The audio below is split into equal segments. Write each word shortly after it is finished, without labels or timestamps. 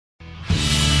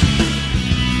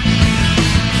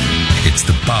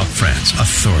friends,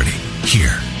 authority,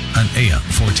 here on AM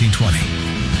 1420.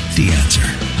 The Answer.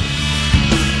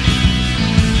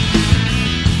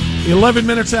 11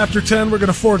 minutes after 10, we're going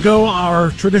to forego our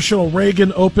traditional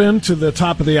Reagan open to the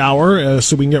top of the hour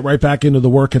so we can get right back into the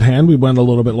work at hand. We went a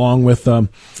little bit long with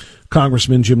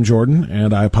Congressman Jim Jordan,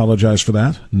 and I apologize for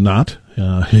that.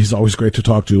 He's always great to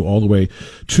talk to all the way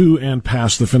to and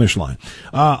past the finish line.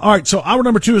 All right, so hour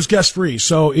number 2 is guest-free,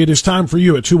 so it is time for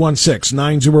you at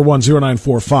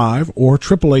 216-901-0945 or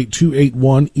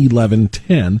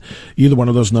 888-281-1110. Either one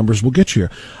of those numbers will get you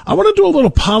here. I want to do a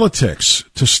little politics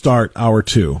to start hour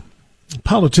 2.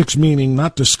 Politics meaning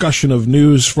not discussion of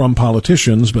news from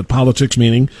politicians, but politics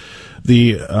meaning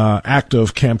the act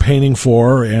of campaigning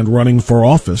for and running for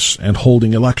office and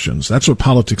holding elections. That's what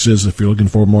politics is if you're looking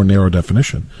for a more narrow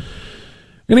definition.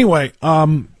 Anyway,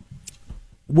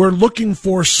 we're looking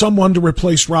for someone to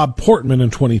replace Rob Portman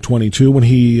in 2022 when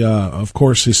he, of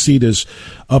course, his seat is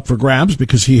up for grabs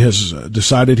because he has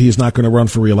decided he is not going to run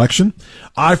for re-election.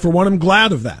 I, for one, am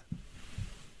glad of that.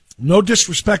 No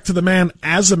disrespect to the man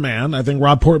as a man. I think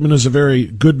Rob Portman is a very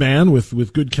good man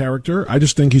with good character. I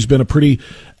just think he's been a pretty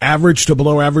average to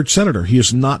below average senator. He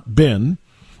has not been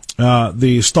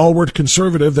the stalwart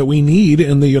conservative that we need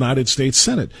in the United States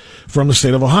Senate from the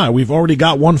state of Ohio. We've already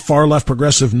got one far left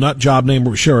progressive nut job named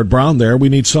Sherrod Brown there. We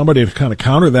need somebody to kind of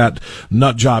counter that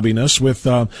nut jobbiness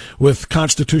with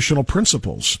constitutional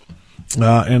principles.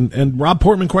 And Rob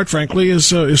Portman, quite frankly, is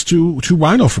too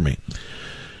rhino for me.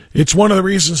 It's one of the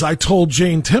reasons I told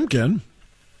Jane Timken,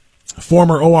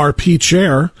 former ORP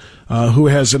chair, who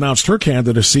has announced her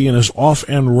candidacy and is off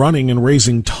and running and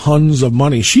raising tons of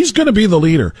money. She's going to be the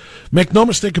leader. Make no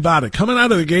mistake about it. Coming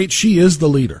out of the gate, she is the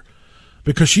leader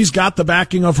because she's got the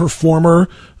backing of her former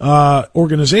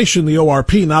organization, the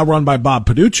ORP, now run by Bob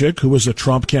Paduchik, who was a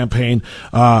Trump campaign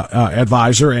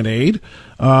advisor and aide.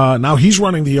 Now he's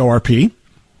running the ORP,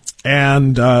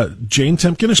 and Jane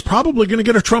Timken is probably going to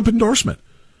get a Trump endorsement,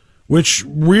 which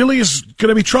really is going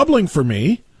to be troubling for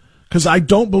me because I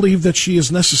don't believe that she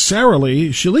is necessarily,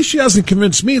 at least she hasn't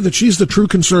convinced me that she's the true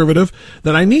conservative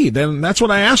that I need. And that's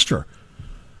what I asked her.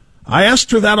 I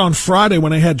asked her that on Friday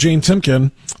when I had Jane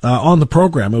Timken on the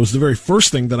program. It was the very first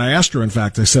thing that I asked her. In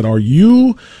fact, I said, are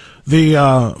you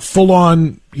the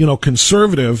full-on,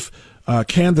 conservative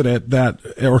candidate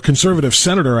or conservative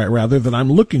senator, rather, that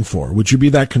I'm looking for? Would you be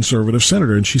that conservative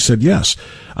senator? And she said, yes.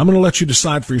 I'm going to let you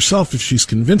decide for yourself if she's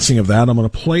convincing of that. I'm going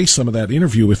to play some of that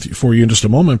interview for you in just a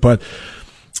moment. But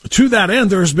to that end,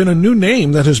 there has been a new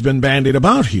name that has been bandied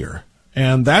about here,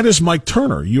 and that is Mike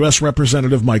Turner, U.S.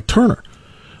 Representative Mike Turner.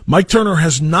 Mike Turner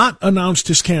has not announced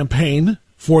his campaign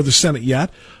for the Senate yet,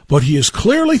 but he is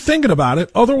clearly thinking about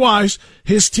it. Otherwise,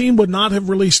 his team would not have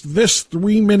released this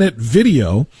 3-minute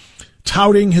video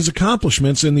touting his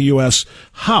accomplishments in the U.S.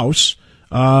 House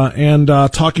and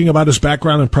talking about his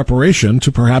background and preparation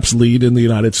to perhaps lead in the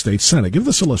United States Senate. Give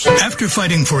this a listen. After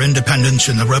fighting for independence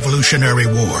in the Revolutionary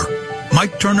War,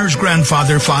 Mike Turner's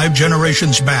grandfather, 5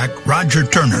 generations back, Roger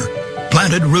Turner,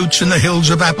 planted roots in the hills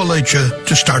of Appalachia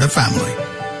to start a family.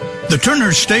 The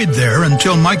Turners stayed there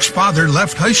until Mike's father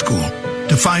left high school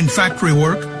to find factory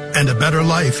work and a better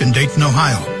life in Dayton,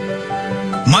 Ohio.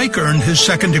 Mike earned his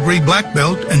second-degree black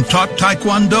belt and taught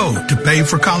Taekwondo to pay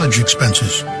for college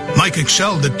expenses. Mike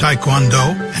excelled at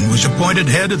Taekwondo and was appointed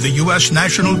head of the U.S.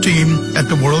 national team at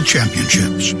the World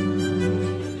Championships.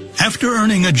 After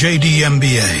earning a JD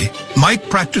MBA, Mike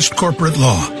practiced corporate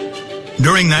law.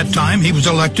 During that time, he was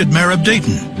elected mayor of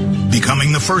Dayton,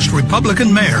 becoming the first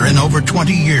Republican mayor in over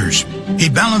 20 years. He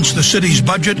balanced the city's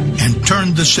budget and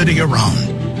turned the city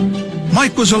around.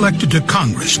 Mike was elected to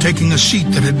Congress, taking a seat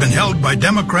that had been held by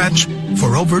Democrats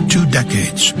for over 2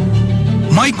 decades.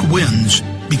 Mike wins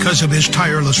because of his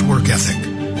tireless work ethic.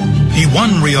 He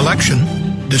won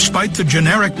re-election despite the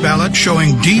generic ballot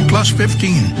showing D plus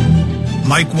 15.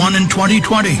 Mike won in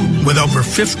 2020 with over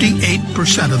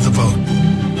 58% of the vote.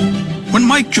 When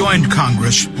Mike joined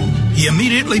Congress, he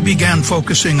immediately began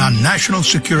focusing on national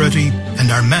security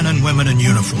and our men and women in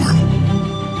uniform.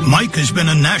 Mike has been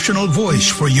a national voice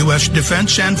for U.S.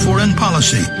 defense and foreign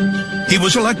policy. He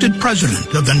was elected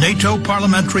president of the NATO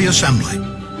Parliamentary Assembly,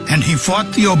 and he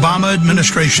fought the Obama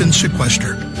administration's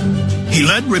sequester. He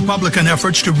led Republican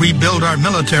efforts to rebuild our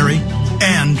military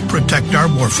and protect our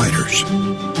warfighters.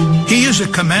 He is a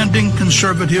commanding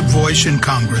conservative voice in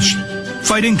Congress,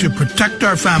 fighting to protect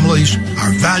our families,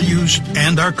 our values,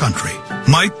 and our country.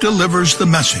 Mike delivers the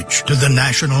message to the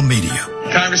national media.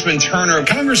 Congressman Turner.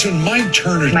 Congressman Mike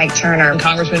Turner. Mike Turner.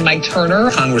 Congressman Mike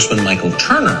Turner. Congressman Michael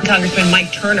Turner. Congressman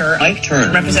Mike Turner. Mike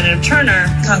Turner. Representative Turner.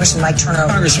 Congressman Mike Turner.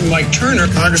 Congressman Mike Turner.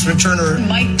 Congressman Turner.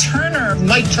 Mike Turner.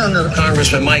 Mike Turner.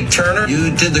 Congressman Mike Turner.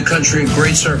 You did the country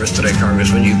great service today,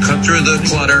 Congressman. You cut through the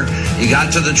clutter. You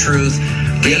got to the truth.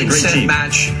 We had a great team.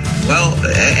 Match. Well,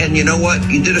 and you know what?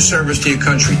 You did a service to your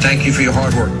country. Thank you for your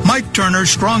hard work. Mike Turner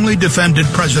strongly defended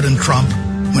President Trump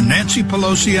when Nancy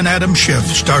Pelosi and Adam Schiff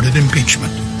started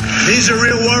impeachment. These are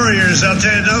real warriors. I'll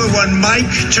tell you another one, Mike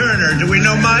Turner. Do we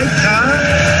know Mike, huh?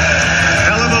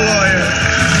 Hell of a lawyer.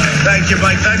 Thank you,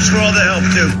 Mike. Thanks for all the help,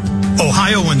 too.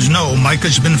 Ohioans know Mike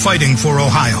has been fighting for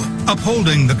Ohio,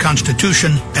 upholding the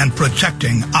Constitution and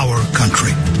protecting our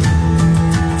country.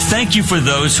 Thank you for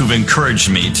those who've encouraged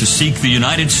me to seek the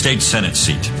United States Senate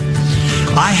seat.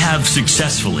 I have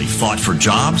successfully fought for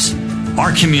jobs,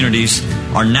 our communities,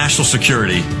 our national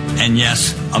security, and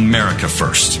yes, America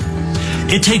first.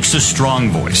 It takes a strong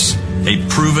voice, a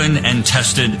proven and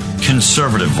tested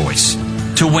conservative voice,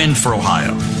 to win for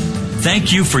Ohio.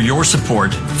 Thank you for your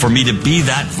support for me to be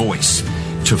that voice,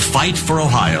 to fight for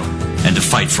Ohio and to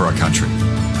fight for our country.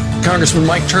 Congressman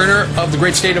Mike Turner of the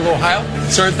great state of Ohio.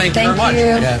 Sir, thank you very much.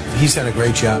 Yeah, he's done a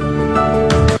great job.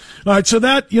 All right, so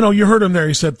that, you heard him there.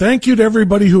 He said, thank you to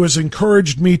everybody who has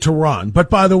encouraged me to run. But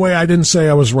by the way, I didn't say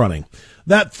I was running.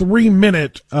 That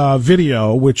 3-minute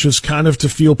video, which is kind of to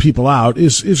feel people out,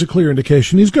 is a clear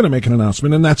indication he's going to make an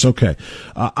announcement, and that's okay.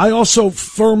 I also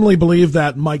firmly believe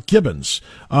that Mike Gibbons,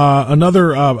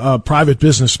 another private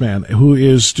businessman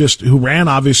who ran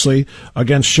obviously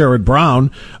against Sherrod Brown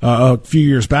a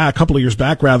couple of years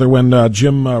back, when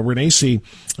Jim Renacci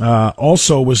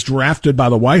also was drafted by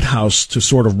the White House to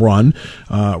sort of run.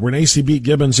 Renacci beat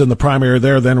Gibbons in the primary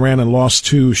there, then ran and lost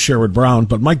to Sherrod Brown.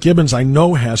 But Mike Gibbons, I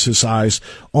know, has his eyes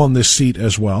on this seat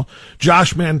as well.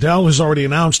 Josh Mandel has already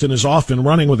announced and is off and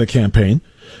running with a campaign.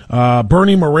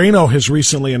 Bernie Moreno has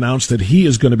recently announced that he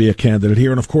is going to be a candidate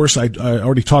here. And of course, I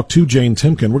already talked to Jane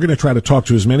Timken. We're going to try to talk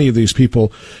to as many of these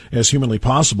people as humanly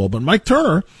possible. But Mike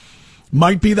Turner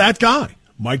might be that guy.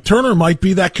 Mike Turner might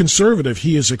be that conservative.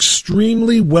 He is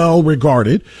extremely well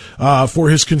regarded for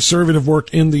his conservative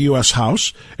work in the U.S.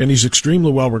 House, and he's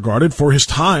extremely well regarded for his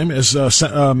time as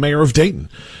mayor of Dayton.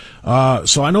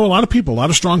 So I know a lot of people, a lot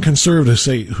of strong conservatives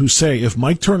who say if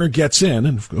Mike Turner gets in,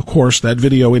 and of course that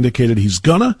video indicated he's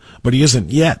gonna, but he isn't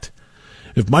yet.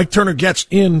 If Mike Turner gets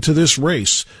into this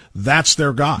race, that's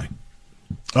their guy.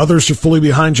 Others are fully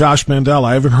behind Josh Mandel.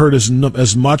 I haven't heard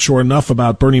as much or enough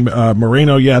about Bernie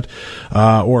Moreno yet,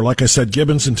 or like I said,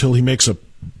 Gibbons, until he makes a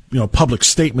public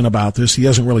statement about this. He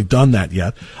hasn't really done that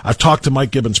yet. I've talked to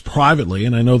Mike Gibbons privately,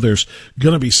 and I know there's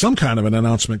going to be some kind of an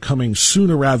announcement coming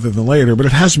sooner rather than later, but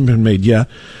it hasn't been made yet.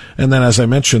 And then, as I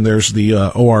mentioned, there's the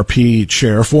ORP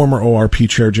chair, former ORP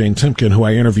chair Jane Timken, who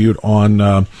I interviewed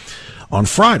on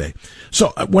Friday.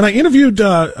 So when I interviewed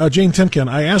Jane Timken,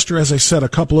 I asked her, as I said, a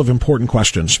couple of important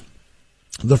questions.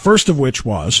 The first of which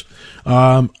was,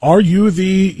 are you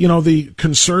the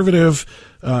conservative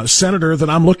senator that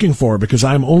I'm looking for? Because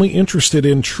I'm only interested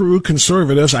in true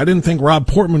conservatives. I didn't think Rob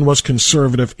Portman was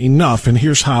conservative enough, and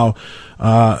here's how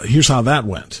that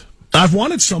went. I've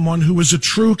wanted someone who is a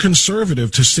true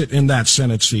conservative to sit in that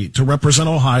Senate seat, to represent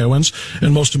Ohioans,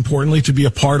 and most importantly, to be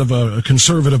a part of a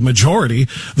conservative majority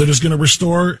that is going to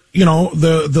restore,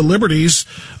 the liberties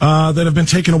that have been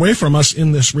taken away from us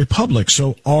in this republic.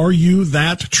 So are you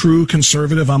that true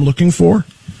conservative I'm looking for?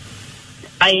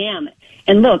 I am.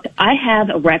 And look, I have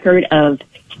a record of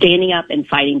standing up and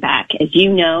fighting back. As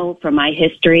you know from my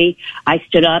history, I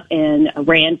stood up and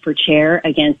ran for chair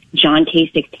against John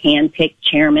Kasich's hand-picked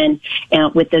chairman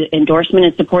with the endorsement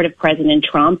and support of President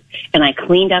Trump, and I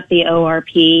cleaned up the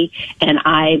ORP, and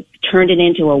I turned it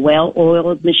into a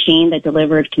well-oiled machine that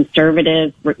delivered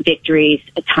conservative victories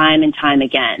time and time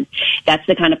again. That's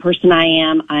the kind of person I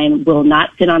am. I will not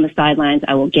sit on the sidelines.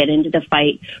 I will get into the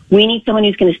fight. We need someone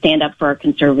who's going to stand up for our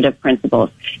conservative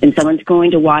principles, and someone's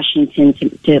going to Washington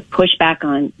to push back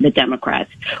on the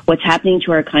Democrats. What's happening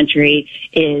to our country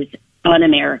is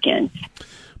un-American.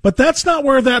 But that's not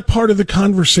where that part of the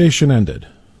conversation ended.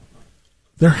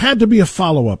 There had to be a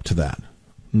follow-up to that.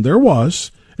 And there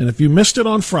was. And if you missed it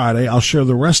on Friday, I'll share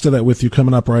the rest of that with you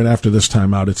coming up right after this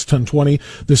timeout. It's 10:20.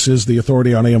 This is The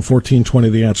Authority on AM 1420,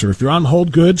 The Answer. If you're on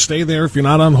hold, good. Stay there. If you're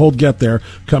not on hold, get there.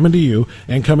 Coming to you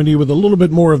with a little bit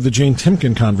more of the Jane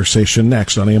Timken conversation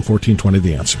next on AM 1420,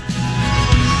 The Answer.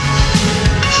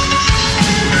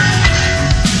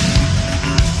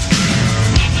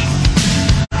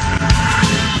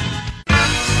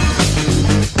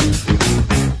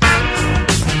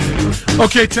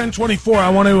 Okay, 1024.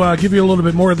 I want to give you a little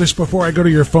bit more of this before I go to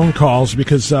your phone calls,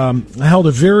 because I held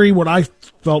a very, what I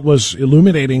felt was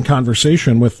illuminating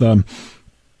conversation with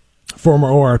former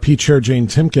ORP Chair Jane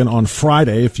Timken on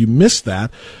Friday. If you missed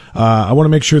that, I want to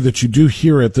make sure that you do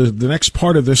hear it. The next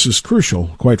part of this is crucial,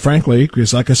 quite frankly,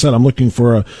 because like I said, I'm looking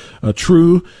for a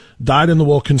true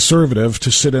dyed-in-the-wool conservative to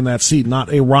sit in that seat,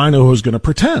 not a rhino who's going to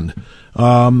pretend.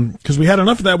 Because we had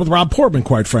enough of that with Rob Portman,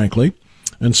 quite frankly.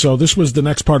 And so this was the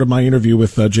next part of my interview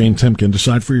with Jane Timken.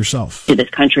 Decide for yourself. To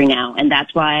this country now, and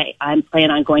that's why I'm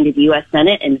planning on going to the U.S.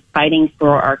 Senate and fighting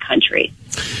for our country.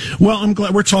 Well, I'm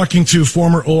glad we're talking to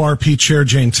former ORP Chair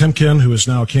Jane Timken, who is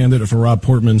now a candidate for Rob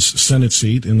Portman's Senate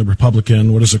seat in the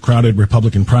what is a crowded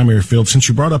Republican primary field. Since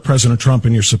you brought up President Trump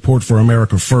and your support for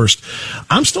America First,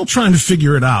 I'm still trying to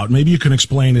figure it out. Maybe you can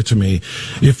explain it to me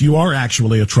if you are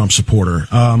actually a Trump supporter.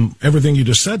 Everything you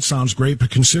just said sounds great,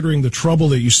 but considering the trouble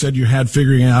that you said you had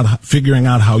figuring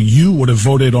out how you would have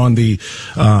voted on the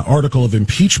article of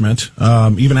impeachment,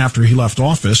 even after he left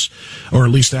office, or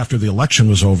at least after the election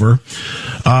was over,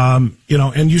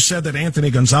 and you said that Anthony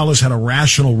Gonzalez had a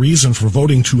rational reason for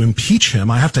voting to impeach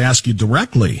him. I have to ask you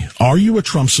directly, are you a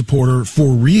Trump supporter for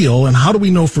real? And how do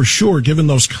we know for sure, given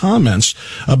those comments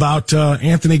about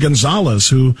Anthony Gonzalez,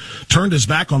 who turned his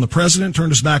back on the president,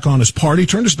 turned his back on his party,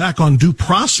 turned his back on due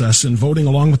process in voting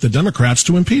along with the Democrats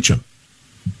to impeach him?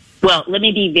 Well, let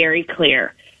me be very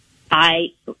clear.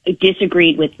 I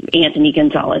disagreed with Anthony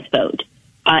Gonzalez's vote.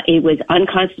 It was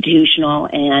unconstitutional,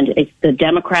 and it's the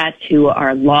Democrats who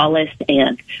are lawless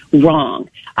and wrong.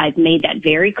 I've made that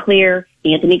very clear.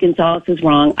 Anthony Gonzalez is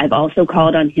wrong. I've also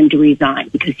called on him to resign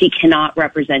because he cannot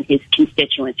represent his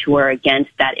constituents who are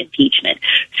against that impeachment.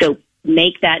 So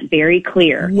make that very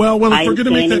clear. Well, if we're going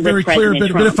to make that very clear,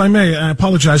 but if I may, I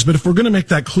apologize, but if we're going to make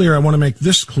that clear, I want to make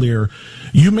this clear.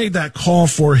 You made that call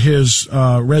for his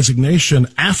resignation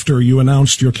after you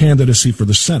announced your candidacy for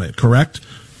the Senate, correct?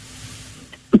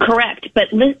 Correct,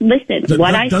 but listen,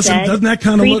 doesn't that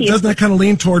kind of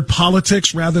lean toward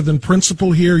politics rather than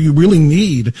principle here? You really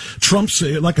need Trump's,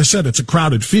 like I said, it's a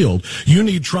crowded field. You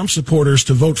need Trump supporters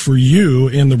to vote for you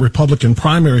in the Republican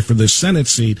primary for this Senate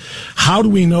seat. How do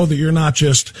we know that you're not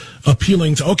just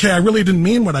appealing to, okay, I really didn't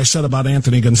mean what I said about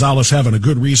Anthony Gonzalez having a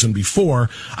good reason before.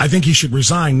 I think he should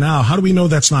resign now. How do we know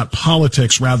that's not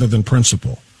politics rather than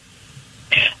principle?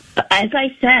 As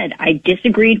I said, I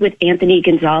disagreed with Anthony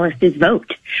Gonzalez's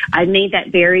vote. I made that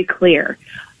very clear.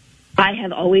 I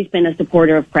have always been a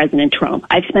supporter of President Trump.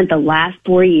 I've spent the last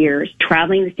 4 years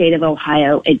traveling the state of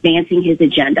Ohio, advancing his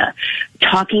agenda,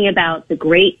 talking about the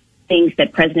great things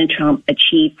that President Trump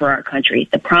achieved for our country,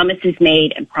 the promises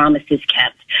made and promises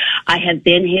kept. I have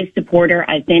been his supporter.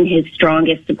 I've been his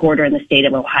strongest supporter in the state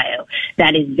of Ohio.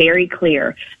 That is very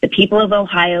clear. The people of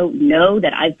Ohio know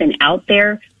that I've been out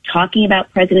there talking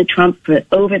about President Trump for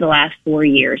over the last 4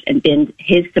 years and been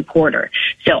his supporter.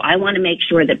 So I want to make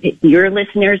sure that your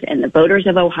listeners and the voters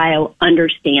of Ohio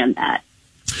understand that.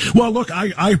 Well, look,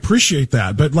 I appreciate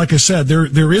that, but like I said,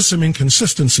 there is some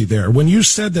inconsistency there. When you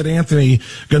said that Anthony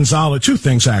Gonzalez, two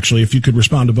things actually, if you could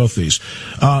respond to both these.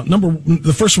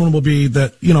 The first one will be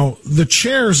that, the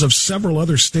chairs of several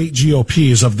other state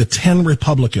GOPs of the 10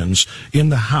 Republicans in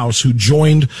the House who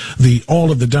joined all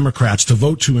of the Democrats to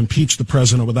vote to impeach the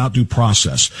president without due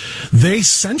process, they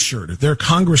censured their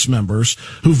Congress members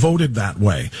who voted that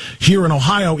way. Here in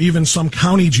Ohio, even some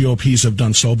county GOPs have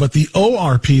done so, but the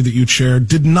ORP that you chaired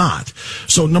did not.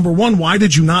 So, number one, why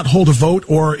did you not hold a vote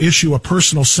or issue a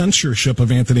personal censorship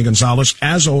of Anthony Gonzalez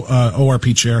as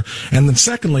ORP chair? And then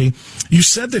secondly, you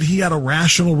said that he had a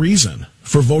rational reason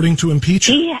for voting to impeach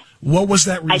him. What was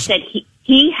that reason? I said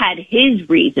he had his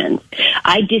reasons.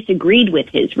 I disagreed with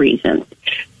his reasons.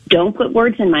 Don't put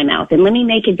words in my mouth. And let me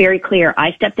make it very clear.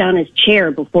 I stepped down as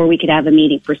chair before we could have a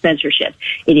meeting for censorship.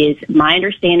 It is my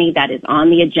understanding that is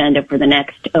on the agenda for the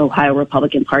next Ohio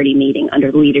Republican Party meeting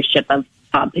under the leadership of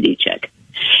Bob Paduchik.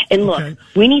 And look,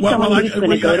 we need someone who's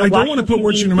going to go to Washington, I don't want to put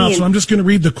words in your mouth, so I'm just going to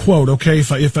read the quote, okay,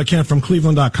 if I can, from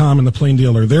Cleveland.com and the Plain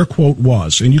Dealer. Their quote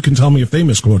was, and you can tell me if they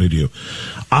misquoted you,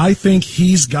 I think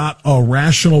he's got a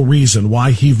rational reason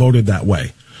why he voted that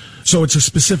way. So it's a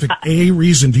specific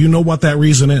reason. Do you know what that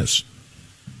reason is?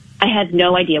 I have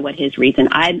no idea what his reason.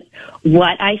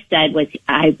 What I said was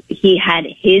he had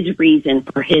his reason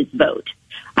for his vote.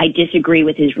 I disagree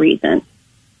with his reason.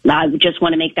 I just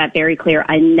want to make that very clear.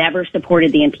 I never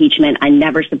supported the impeachment. I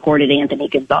never supported Anthony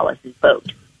Gonzalez's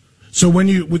vote. So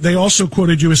they also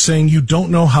quoted you as saying you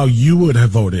don't know how you would have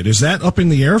voted. Is that up in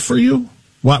the air for you?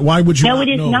 Why would you not know? No, it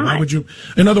is not. Why would you?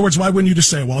 In other words, why wouldn't you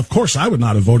just say, well, of course I would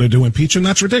not have voted to impeach him?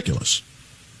 That's ridiculous.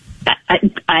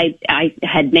 I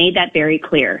had made that very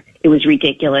clear. It was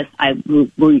ridiculous. I will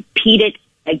repeat it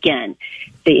again.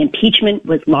 The impeachment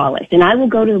was lawless. And I will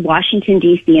go to Washington,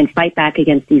 D.C. and fight back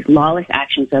against these lawless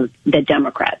actions of the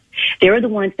Democrats. They're the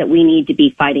ones that we need to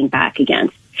be fighting back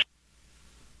against.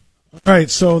 All right,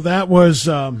 so that was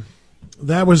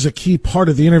a key part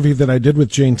of the interview that I did with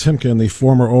Jane Timken, the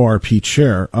former ORP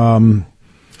chair.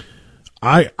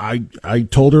 I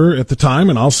told her at the time,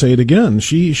 and I'll say it again,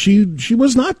 she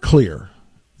was not clear.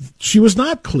 She was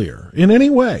not clear in any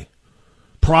way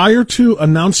prior to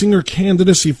announcing her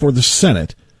candidacy for the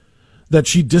Senate that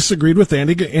she disagreed with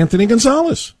Anthony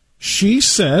Gonzalez. She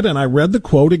said, and I read the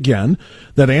quote again,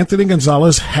 that Anthony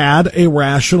Gonzalez had a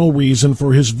rational reason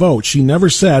for his vote. She never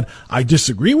said, I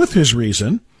disagree with his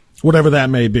reason, whatever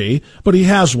that may be, but he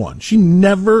has one. She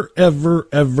never, ever,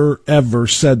 ever, ever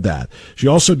said that. She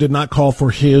also did not call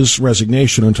for his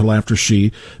resignation until after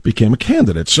she became a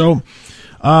candidate. So,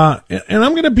 and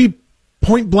I'm going to be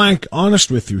point blank honest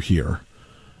with you here.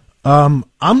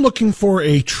 I'm looking for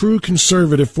a true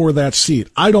conservative for that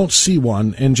seat. I don't see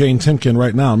one in Jane Timken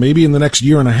right now. Maybe in the next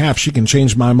year and a half she can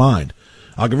change my mind.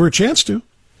 I'll give her a chance to.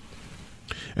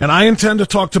 And I intend to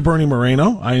talk to Bernie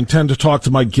Moreno. I intend to talk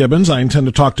to Mike Gibbons. I intend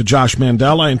to talk to Josh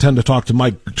Mandel. I intend to talk to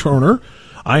Mike Turner.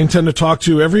 I intend to talk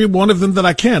to every one of them that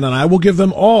I can, and I will give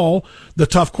them all the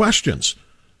tough questions,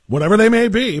 whatever they may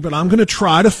be, but I'm going to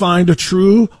try to find a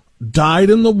true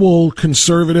dyed-in-the-wool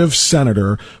conservative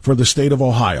senator for the state of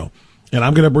Ohio. And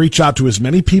I'm going to reach out to as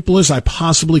many people as I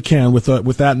possibly can with that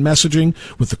messaging,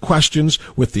 with the questions,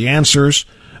 with the answers.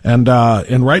 And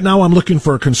right now I'm looking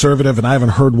for a conservative, and I haven't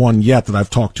heard one yet that I've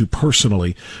talked to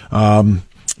personally, at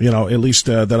least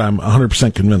that I'm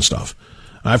 100% convinced of.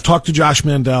 I've talked to Josh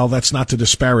Mandel. That's not to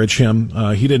disparage him.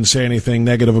 He didn't say anything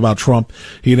negative about Trump.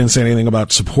 He didn't say anything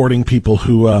about supporting people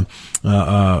who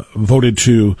voted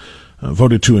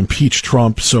to impeach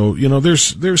Trump. So,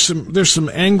 there's some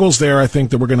angles there, I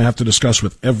think, that we're going to have to discuss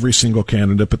with every single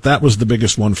candidate, but that was the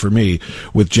biggest one for me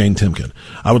with Jane Timken.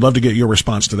 I would love to get your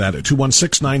response to that at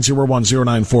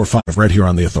 216-901-0945 right here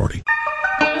on The Authority.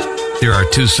 There are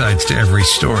two sides to every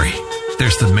story.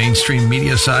 There's the mainstream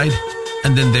media side,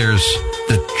 and then there's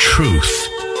the truth.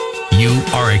 You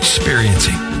are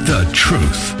experiencing the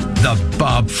truth. The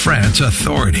Bob France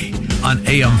Authority on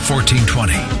AM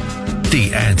 1420.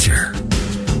 The Answer.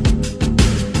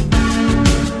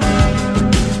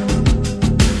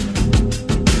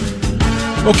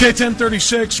 Okay,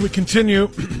 1036. We continue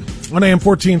on AM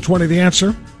 1420. The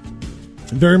Answer.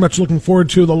 Very much looking forward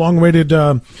to the long-awaited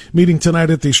meeting tonight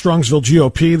at the Strongsville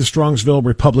GOP, the Strongsville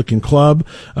Republican Club.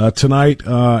 Tonight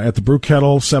at the Brew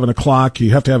Kettle, 7 o'clock.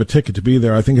 You have to have a ticket to be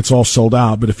there. I think it's all sold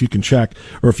out, but if you can check,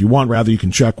 or if you want, rather, you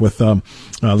can check with the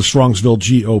Strongsville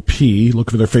GOP.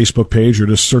 Look for their Facebook page or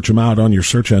just search them out on your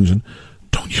search engine.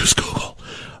 Don't use Google.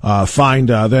 Find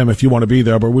them if you want to be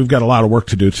there, but we've got a lot of work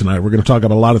to do tonight. We're going to talk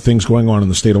about a lot of things going on in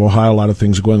the state of Ohio, a lot of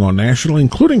things going on nationally,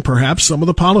 including perhaps some of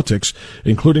the politics,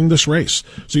 including this race.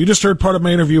 So you just heard part of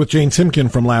my interview with Jane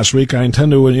Timken from last week. I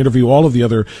intend to interview all of the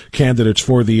other candidates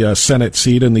for the Senate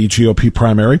seat in the GOP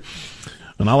primary.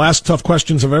 And I'll ask tough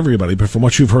questions of everybody, but from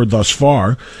what you've heard thus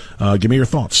far, give me your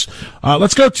thoughts.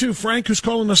 Let's go to Frank, who's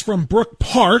calling us from Brook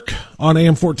Park on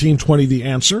AM 1420, The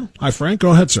Answer. Hi, Frank. Go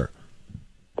ahead, sir.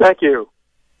 Thank you.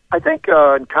 I think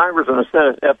Congress and the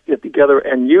Senate have to get together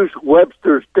and use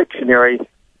Webster's dictionary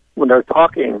when they're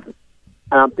talking.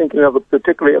 I'm thinking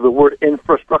particularly of the word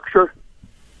infrastructure.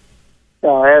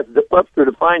 As Webster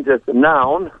defines it, the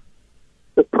noun,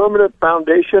 the permanent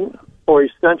foundation or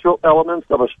essential elements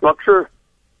of a structure,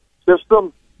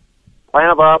 system, plan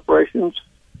of operations,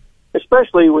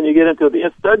 especially when you get into the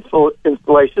incidental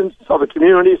installations of a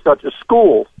community such as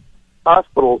schools,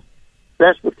 hospitals,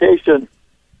 transportation,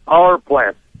 power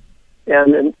plants.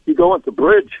 And then you go into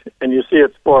bridge, and you see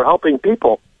it's for helping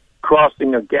people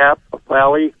crossing a gap, a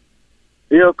valley,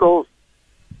 vehicles,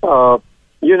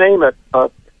 you name it.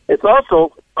 It's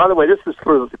also, by the way, this is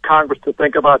for the Congress to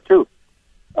think about, too.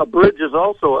 A bridge is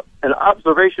also an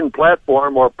observation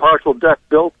platform or partial deck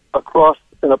built across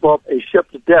and above a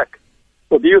ship's deck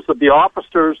for the use of the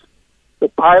officers, the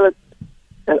pilots,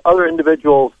 and other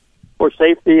individuals for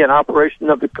safety and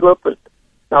operation of the equipment.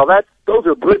 Now, those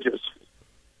are bridges.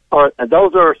 And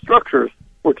those are structures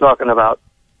we're talking about,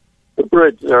 the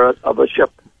bridge there of a ship.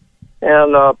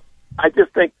 And I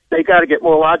just think they got to get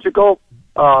more logical.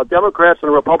 Democrats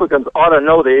and Republicans ought to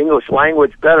know the English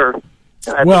language better.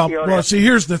 Well, see,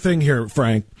 here's the thing here,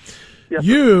 Frank. Yes,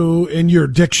 you and your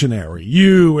dictionary,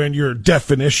 you and your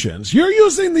definitions, you're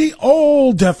using the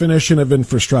old definition of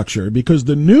infrastructure because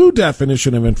the new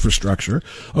definition of infrastructure,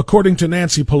 according to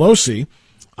Nancy Pelosi,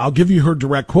 I'll give you her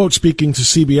direct quote speaking to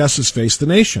CBS's Face the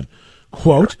Nation.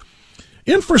 Quote,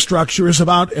 infrastructure is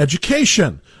about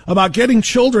education, about getting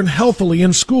children healthily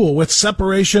in school with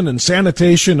separation and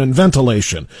sanitation and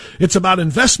ventilation. It's about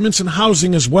investments in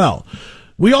housing as well.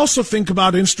 We also think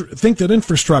that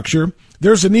infrastructure,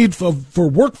 there's a need for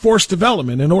workforce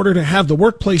development in order to have the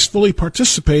workplace fully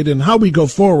participate in how we go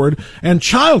forward, and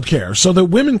childcare so that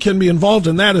women can be involved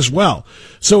in that as well.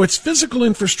 So it's physical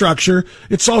infrastructure.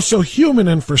 It's also human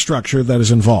infrastructure that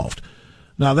is involved.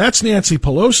 Now that's Nancy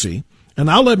Pelosi, and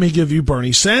now let me give you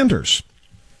Bernie Sanders.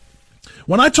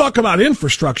 When I talk about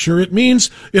infrastructure, it means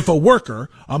if a worker,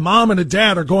 a mom and a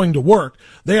dad are going to work,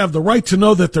 they have the right to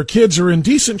know that their kids are in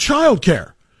decent child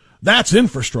care. That's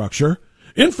infrastructure.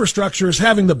 Infrastructure is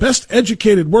having the best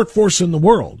educated workforce in the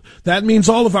world. That means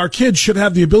all of our kids should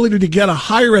have the ability to get a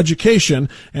higher education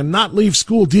and not leave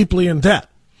school deeply in debt.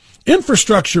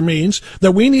 Infrastructure means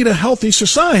that we need a healthy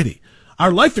society.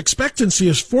 Our life expectancy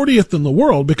is 40th in the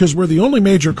world because we're the only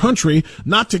major country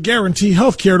not to guarantee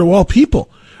health care to all people.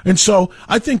 And so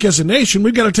I think as a nation,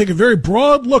 we've got to take a very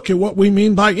broad look at what we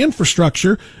mean by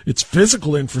infrastructure. It's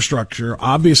physical infrastructure,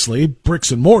 obviously, bricks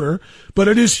and mortar, but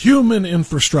it is human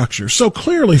infrastructure. So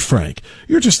clearly, Frank,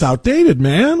 you're just outdated,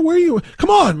 man. Where are you? Come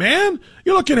on, man.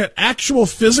 You're looking at actual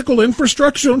physical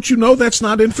infrastructure. Don't you know that's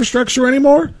not infrastructure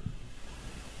anymore?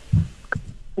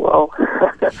 Well,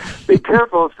 be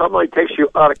careful if somebody takes you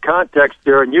out of context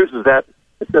there and uses that.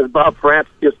 It says Bob France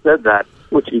just said that,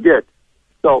 which he did.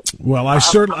 So, well, I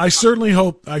certainly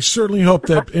hope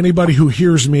that anybody who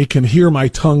hears me can hear my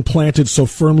tongue planted so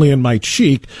firmly in my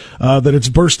cheek that it's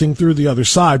bursting through the other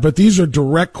side. But these are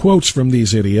direct quotes from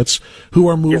these idiots who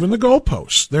are moving the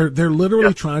goalposts. They're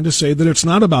literally trying to say that it's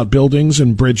not about buildings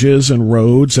and bridges and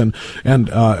roads and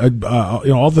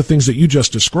all the things that you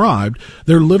just described.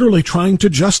 They're literally trying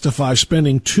to justify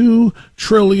spending $2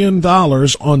 trillion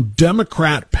on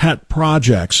Democrat pet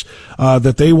projects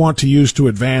that they want to use to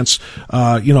advance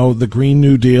the Green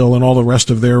New Deal and all the rest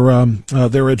of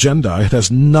their agenda. It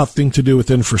has nothing to do with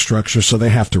infrastructure, so they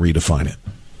have to redefine it.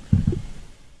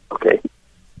 Okay.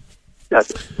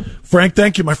 Yes. Frank,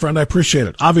 thank you, my friend. I appreciate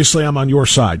it. Obviously, I'm on your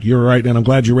side. You're right, and I'm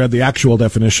glad you read the actual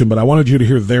definition, but I wanted you to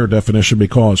hear their definition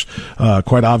because,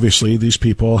 quite obviously, these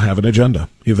people have an agenda.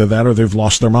 Either that or they've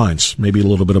lost their minds. Maybe a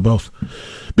little bit of both.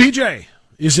 BJ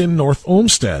is in North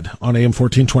Olmsted on AM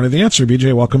 1420. The Answer.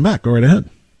 BJ, welcome back. Go right ahead.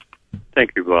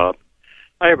 Thank you, Bob.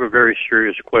 I have a very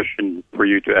serious question for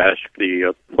you to ask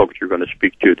the folks you're going to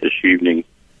speak to this evening.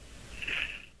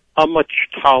 How much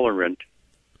tolerant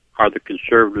are the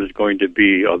conservatives going to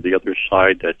be of the other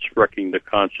side that's wrecking the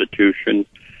Constitution,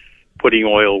 putting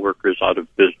oil workers out of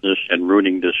business, and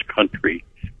ruining this country?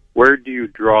 Where do you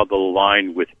draw the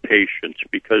line with patience?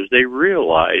 Because they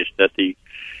realize that the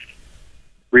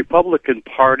Republican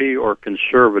Party or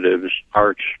conservatives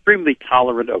are extremely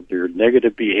tolerant of their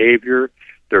negative behavior,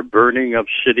 their burning of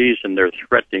cities, and their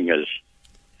threatening us.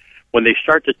 When they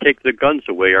start to take the guns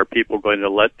away, are people going to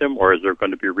let them, or is there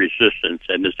going to be resistance?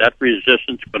 And is that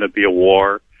resistance going to be a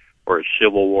war or a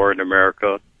civil war in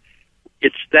America?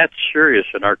 It's that serious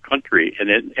in our country,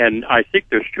 and I think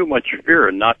there's too much fear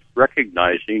in not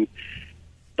recognizing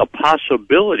the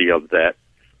possibility of that.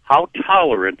 How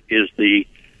tolerant is the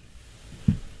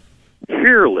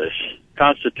fearless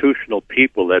constitutional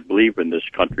people that believe in this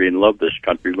country and love this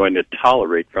country going to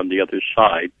tolerate from the other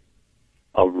side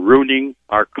of ruining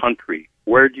our country?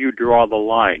 Where do you draw the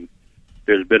line?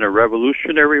 There's been a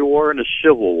revolutionary war and a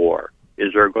civil war.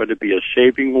 Is there going to be a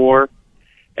saving war?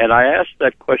 And I ask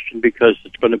that question because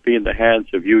it's going to be in the hands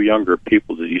of you younger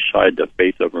people to decide the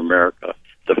fate of America.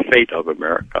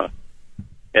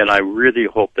 And I really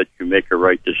hope that you make a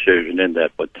right decision in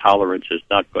that, but tolerance is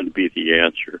not going to be the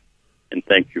answer. And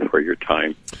thank you for your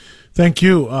time. Thank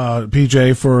you,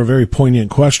 PJ, for a very poignant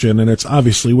question, and it's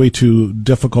obviously way too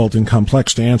difficult and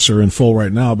complex to answer in full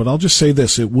right now, but I'll just say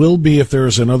this. It will be, if there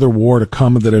is another war to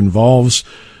come that involves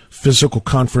physical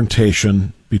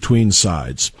confrontation between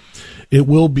sides, it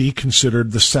will be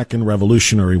considered the second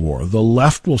Revolutionary War. The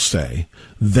left will say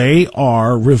they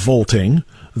are revolting,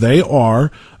 they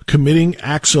are committing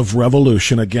acts of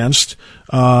revolution against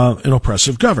an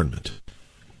oppressive government.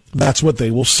 That's what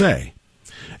they will say.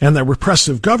 And that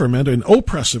repressive government, an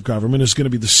oppressive government, is going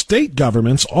to be the state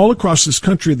governments all across this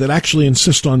country that actually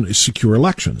insist on secure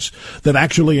elections, that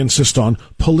actually insist on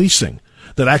policing,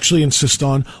 that actually insist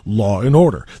on law and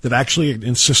order, that actually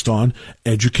insist on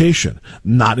education,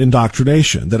 not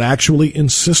indoctrination, that actually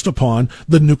insist upon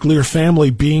the nuclear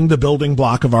family being the building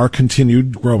block of our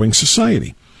continued growing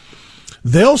society.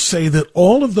 They'll say that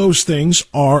all of those things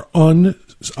are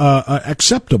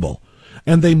unacceptable.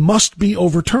 and they must be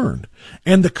overturned.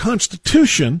 And the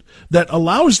Constitution that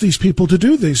allows these people to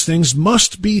do these things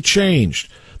must be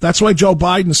changed. That's why Joe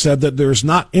Biden said that there's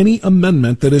not any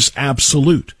amendment that is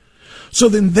absolute. So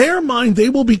in their mind, they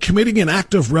will be committing an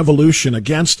act of revolution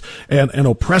against an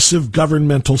oppressive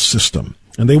governmental system.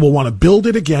 And they will want to build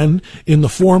it again in the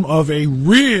form of a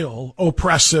real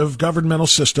oppressive governmental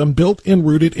system built and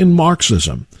rooted in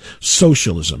Marxism,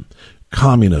 socialism,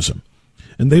 communism.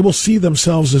 And they will see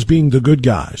themselves as being the good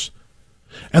guys.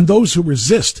 And those who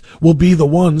resist will be the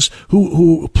ones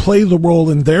who play the role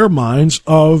in their minds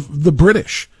of the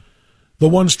British, the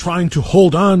ones trying to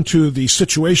hold on to the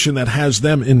situation that has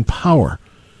them in power.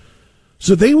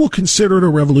 So they will consider it a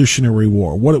revolutionary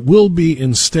war. What it will be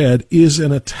instead is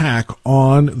an attack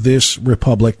on this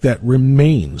republic that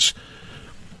remains,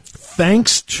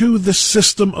 thanks to the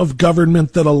system of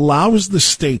government that allows the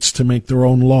states to make their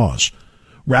own laws,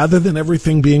 rather than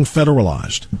everything being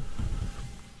federalized.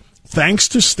 Thanks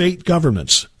to state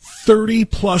governments, 30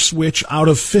 plus which out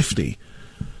of 50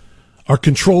 are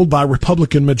controlled by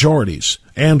Republican majorities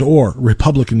and or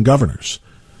Republican governors.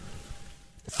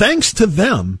 Thanks to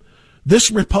them,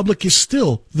 this republic is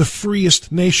still the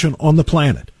freest nation on the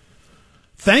planet.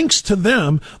 Thanks to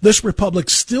them, this republic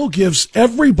still gives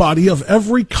everybody of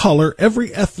every color, every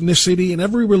ethnicity, and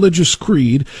every religious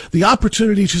creed the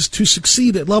opportunity to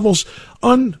succeed at levels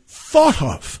unthought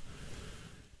of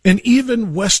in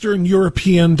even Western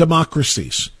European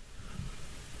democracies.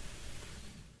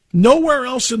 Nowhere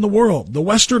else in the world, the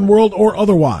Western world or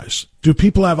otherwise, do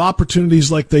people have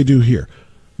opportunities like they do here.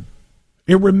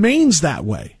 It remains that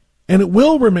way. And it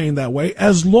will remain that way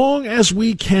as long as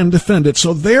we can defend it.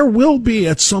 So there will be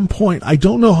at some point, I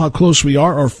don't know how close we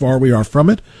are or far we are from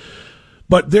it,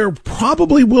 but there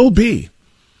probably will be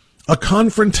a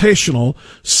confrontational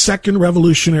second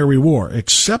Revolutionary War,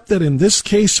 except that in this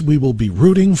case we will be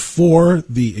rooting for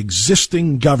the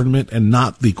existing government and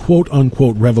not the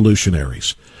quote-unquote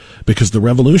revolutionaries, because the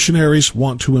revolutionaries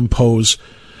want to impose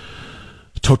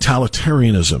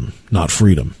totalitarianism, not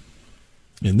freedom.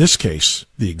 In this case,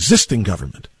 the existing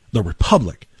government, the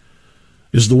republic,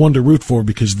 is the one to root for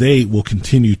because they will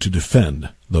continue to defend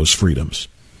those freedoms.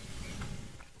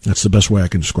 That's the best way I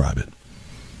can describe it.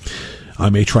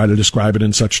 I may try to describe it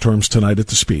in such terms tonight at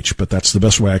the speech, but that's the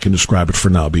best way I can describe it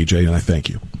for now, BJ, and I thank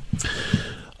you.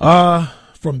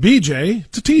 From BJ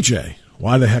to TJ.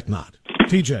 Why the heck not?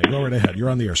 TJ, go right ahead. You're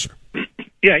on the air, sir.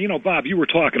 Yeah, Bob, you were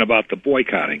talking about the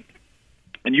boycotting,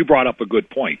 and you brought up a good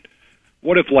point.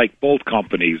 What if, like, both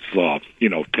companies,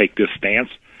 take this stance?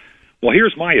 Well,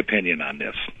 here's my opinion on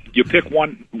this. You pick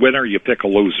one winner, you pick a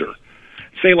loser.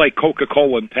 Say, like,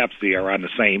 Coca-Cola and Pepsi are on the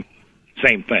same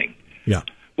thing. Yeah.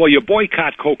 Well, you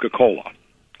boycott Coca-Cola,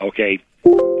 okay,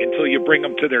 until you bring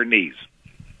them to their knees.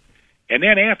 And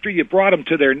then after you brought them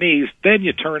to their knees, then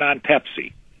you turn on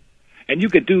Pepsi. And you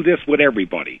could do this with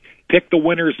everybody. Pick the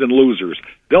winners and losers.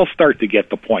 They'll start to get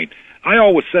the point. I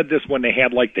always said this when they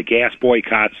had, like, the gas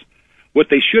boycotts. What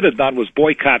they should have done was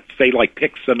boycott, say, like,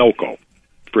 pick Sunoco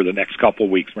for the next couple of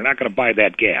weeks. We're not going to buy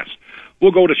that gas.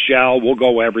 We'll go to Shell, we'll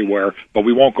go everywhere, but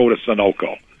we won't go to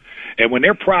Sunoco. And when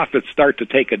their profits start to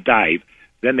take a dive,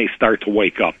 then they start to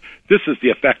wake up. This is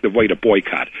the effective way to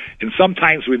boycott. And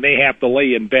sometimes we may have to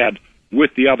lay in bed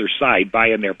with the other side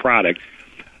buying their product,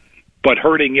 but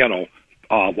hurting,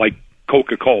 like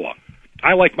Coca-Cola.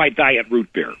 I like my diet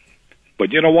root beer.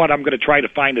 But you know what? I'm going to try to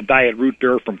find a diet root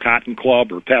beer from Cotton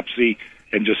Club or Pepsi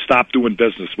and just stop doing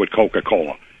business with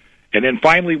Coca-Cola. And then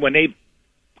finally, when they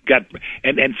got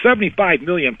and 75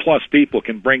 million plus people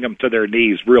can bring them to their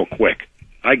knees real quick.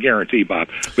 I guarantee, Bob.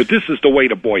 But this is the way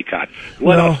to boycott.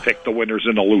 Let us pick the winners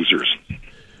and the losers.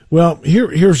 Well,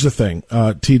 here's the thing,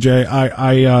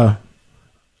 TJ.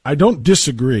 I don't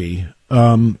disagree.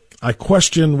 I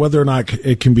question whether or not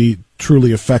it can be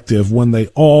truly effective when they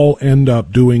all end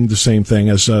up doing the same thing.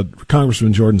 As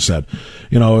Congressman Jordan said,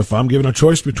 if I'm given a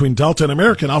choice between Delta and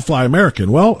American, I'll fly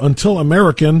American. Well, until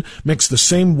American makes the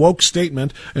same woke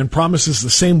statement and promises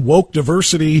the same woke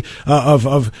diversity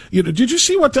did you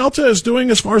see what Delta is doing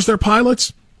as far as their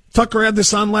pilots? Tucker had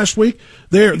this on last week.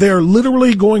 They're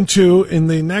literally going to, in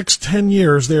the next 10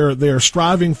 years, they're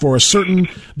striving for a certain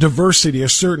diversity, a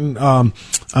certain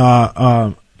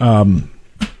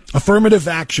affirmative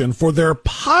action for their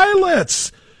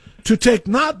pilots to take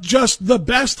not just the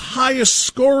best, highest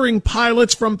scoring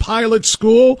pilots from pilot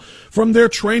school, from their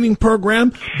training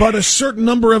program, but a certain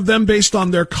number of them based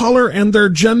on their color and their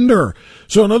gender.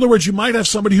 So in other words, you might have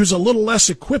somebody who's a little less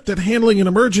equipped at handling an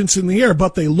emergency in the air,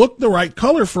 but they look the right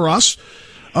color for us.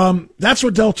 That's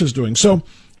what Delta's doing. So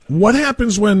what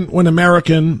happens when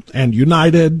American and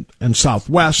United and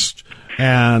Southwest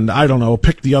and I don't know,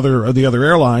 pick the other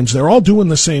airlines. They're all doing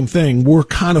the same thing. We're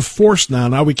kind of forced now.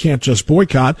 Now we can't just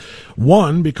boycott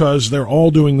one because they're all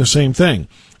doing the same thing.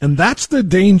 And that's the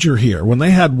danger here. When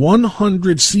they had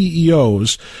 100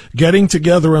 CEOs getting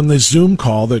together on this Zoom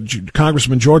call that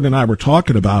Congressman Jordan and I were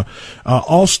talking about,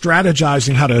 all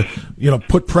strategizing how to,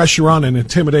 put pressure on and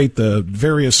intimidate the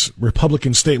various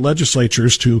Republican state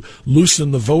legislatures to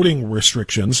loosen the voting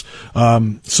restrictions,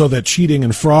 so that cheating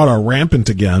and fraud are rampant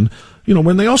again.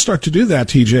 When they all start to do that,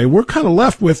 TJ, we're kind of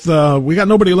left with, we got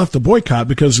nobody left to boycott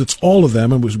because it's all of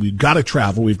them. And we've got to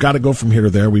travel. We've got to go from here to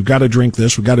there. We've got to drink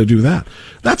this. We've got to do that.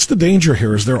 That's the danger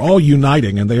here, is they're all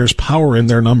uniting and there's power in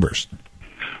their numbers.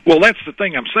 Well, that's the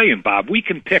thing I'm saying, Bob. We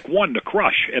can pick one to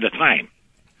crush at a time.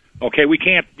 Okay, we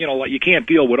can't, you can't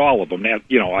deal with all of them. That,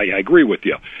 I agree with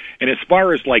you. And as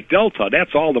far as like Delta,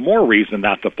 that's all the more reason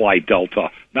not to fly Delta.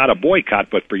 Not a boycott,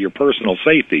 but for your personal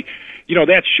safety.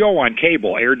 That show on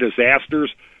cable, Air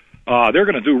Disasters, they're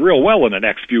going to do real well in the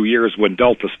next few years when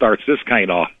Delta starts this kind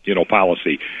of,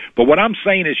 policy. But what I'm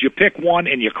saying is you pick one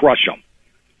and you crush them.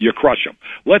 You crush them.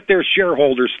 Let their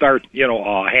shareholders start,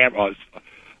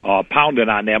 pounding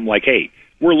on them like, hey,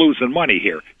 we're losing money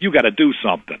here. You got to do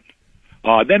something.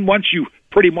 Then once you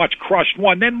pretty much crushed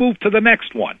one, then move to the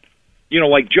next one.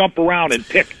 Like jump around and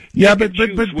pick. Yeah, but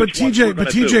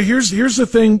TJ, here's the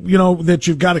thing, that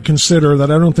you've got to consider that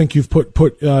I don't think you've put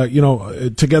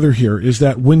together here, is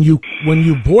that when you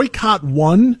boycott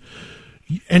one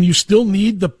and you still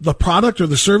need the product or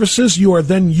the services, you are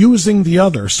then using the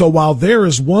other. So while there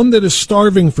is one that is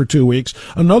starving for 2 weeks,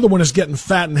 another one is getting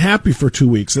fat and happy for 2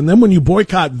 weeks. And then when you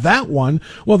boycott that one,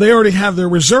 well, they already have their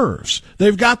reserves.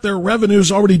 They've got their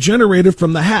revenues already generated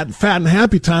from the fat and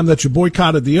happy time that you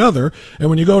boycotted the other. And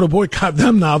when you go to boycott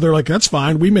them now, they're like, that's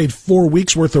fine. We made 4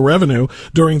 weeks worth of revenue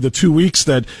during the 2 weeks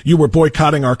that you were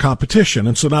boycotting our competition.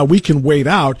 And so now we can wait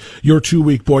out your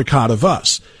 2-week boycott of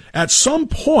us. At some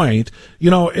point,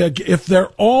 if they're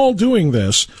all doing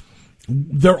this,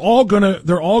 they're all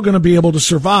gonna be able to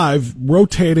survive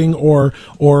rotating or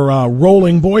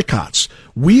rolling boycotts.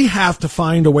 We have to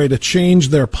find a way to change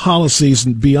their policies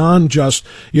beyond just,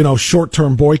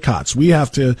 short-term boycotts. We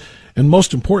have to, and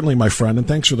most importantly, my friend, and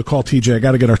thanks for the call, TJ, I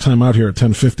got to get our time out here at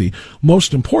 10:50.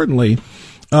 Most importantly,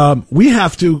 we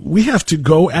have to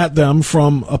go at them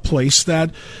from a place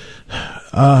that,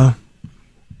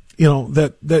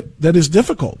 that is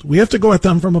difficult. We have to go at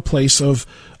them from a place of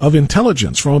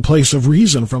intelligence, from a place of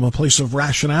reason, from a place of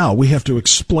rationale. We have to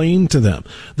explain to them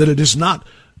that it is not,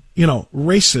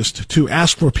 racist to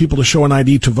ask for people to show an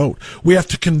ID to vote. We have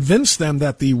to convince them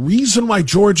that the reason why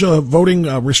Georgia voting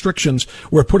restrictions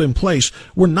were put in place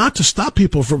were not to stop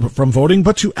people from voting,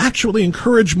 but to actually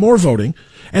encourage more voting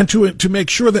and to make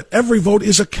sure that every vote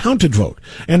is a counted vote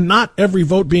and not every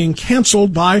vote being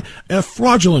canceled by a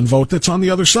fraudulent vote that's on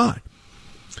the other side.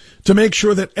 To make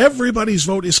sure that everybody's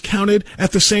vote is counted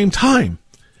at the same time,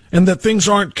 and that things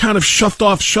aren't kind of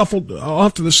shuffled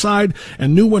off to the side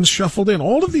and new ones shuffled in.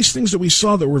 All of these things that we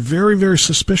saw that were very, very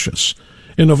suspicious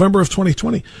in November of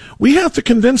 2020. We have to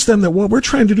convince them that what we're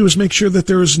trying to do is make sure that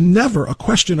there is never a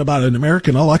question about an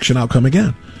American election outcome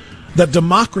again. That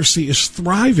democracy is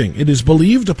thriving. It is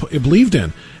believed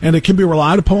in, and it can be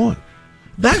relied upon.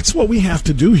 That's what we have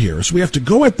to do here, is we have to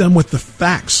go at them with the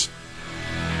facts.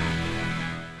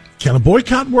 Can a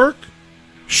boycott work?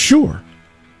 Sure.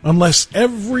 Unless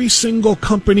every single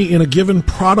company in a given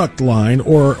product line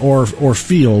or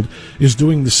field is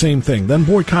doing the same thing, then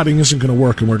boycotting isn't going to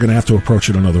work, and we're going to have to approach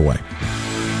it another way.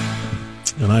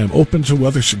 And I am open to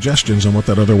other suggestions on what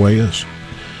that other way is.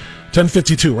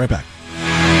 10:52, right back.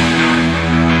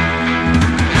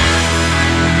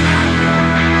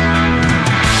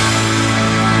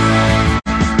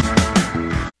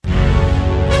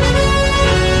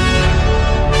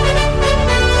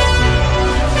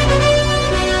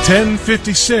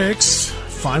 .56,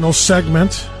 final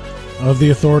segment of The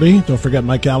Authority. Don't forget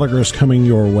Mike Gallagher is coming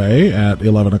your way at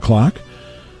 11 o'clock.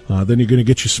 Then you're going to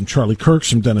get you some Charlie Kirk,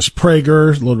 some Dennis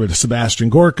Prager, a little bit of Sebastian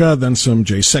Gorka, then some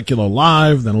Jay Sekulow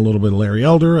live, then a little bit of Larry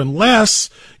Elder, unless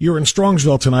you're in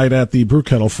Strongsville tonight at the Brew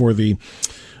Kettle for the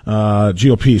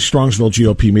Strongsville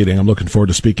GOP meeting. I'm looking forward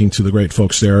to speaking to the great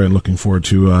folks there and looking forward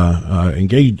to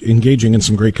engaging in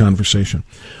some great conversation.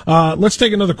 Let's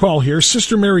take another call here.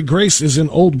 Sister Mary Grace is in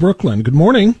Old Brooklyn. Good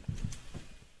morning.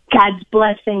 God's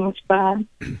blessings, Bob.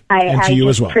 And to you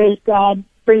as well. Praise God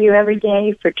for you every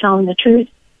day for telling the truth,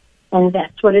 and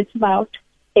that's what it's about.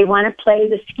 They want to play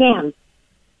the scam.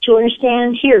 To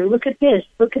understand, here, look at this,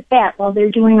 look at that, while they're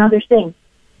doing other things.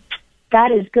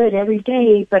 God is good every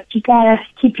day, but you gotta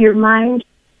keep your mind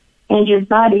and your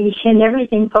body and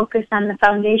everything focused on the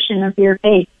foundation of your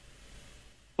faith.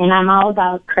 And I'm all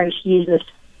about Christ Jesus.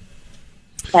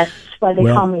 That's why they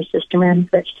call me Sister Mary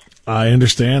Christ. I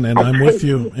understand, and I'm with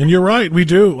you. And you're right, we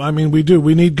do. I mean, we do.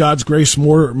 We need God's grace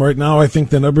more right now, I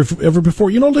think, than ever before.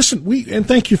 You know, listen, and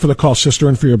thank you for the call, sister,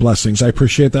 and for your blessings. I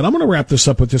appreciate that. I'm going to wrap this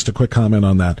up with just a quick comment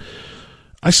on that.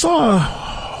 I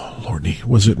saw, Lordy,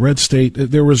 was it Red State?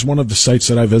 There was one of the sites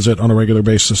that I visit on a regular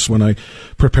basis when I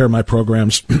prepare my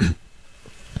programs.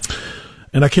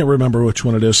 And I can't remember which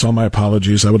one it is, so my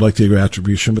apologies. I would like to give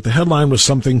attribution. But the headline was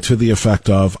something to the effect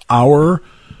of, our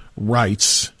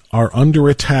rights are under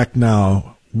attack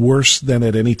now worse than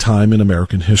at any time in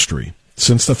American history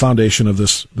since the foundation of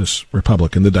this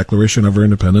republic and the Declaration of our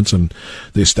Independence and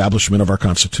the establishment of our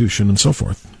Constitution and so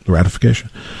forth, the ratification.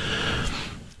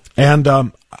 And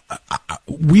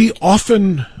we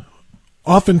oftentimes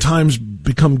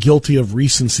become guilty of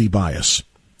recency bias,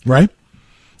 right?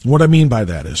 What I mean by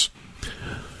that is,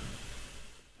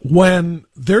 when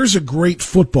there's a great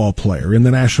football player in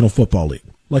the National Football League,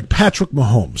 like Patrick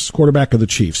Mahomes, quarterback of the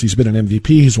Chiefs. He's been an MVP.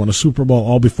 He's won a Super Bowl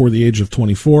all before the age of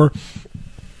 24.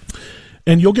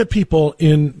 And you'll get people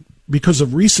because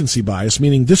of recency bias,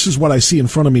 meaning this is what I see in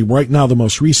front of me right now, the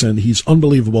most recent. He's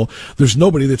unbelievable. There's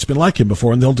nobody that's been like him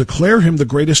before, and they'll declare him the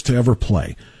greatest to ever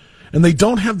play. And they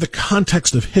don't have the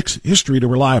context of history to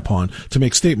rely upon to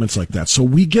make statements like that. So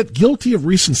we get guilty of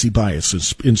recency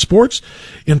biases in sports,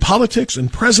 in politics, in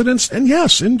presidents, and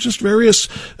yes, in just various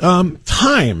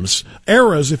times,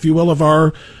 eras, if you will, of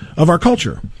our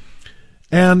culture.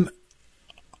 And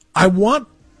I want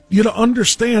you to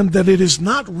understand that it is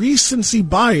not recency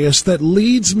bias that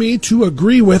leads me to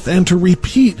agree with and to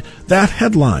repeat that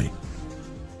headline.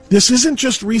 This isn't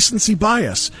just recency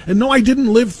bias. And no, I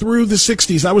didn't live through the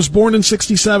 60s. I was born in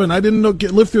 67. I didn't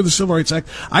live through the Civil Rights Act.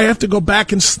 I have to go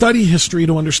back and study history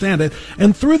to understand it.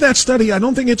 And through that study, I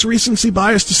don't think it's recency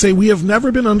bias to say we have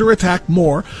never been under attack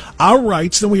more, our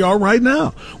rights, than we are right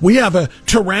now. We have a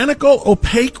tyrannical,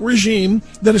 opaque regime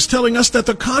that is telling us that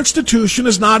the Constitution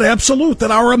is not absolute,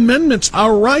 that our amendments,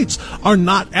 our rights, are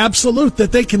not absolute,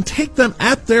 that they can take them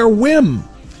at their whim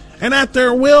and at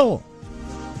their will,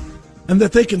 and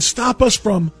that they can stop us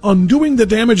from undoing the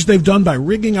damage they've done by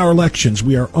rigging our elections.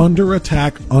 We are under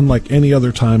attack unlike any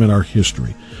other time in our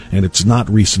history, and it's not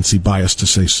recency bias to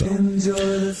say so.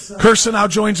 Kirsten now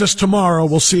joins us tomorrow.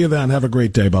 We'll see you then. Have a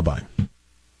great day. Bye-bye.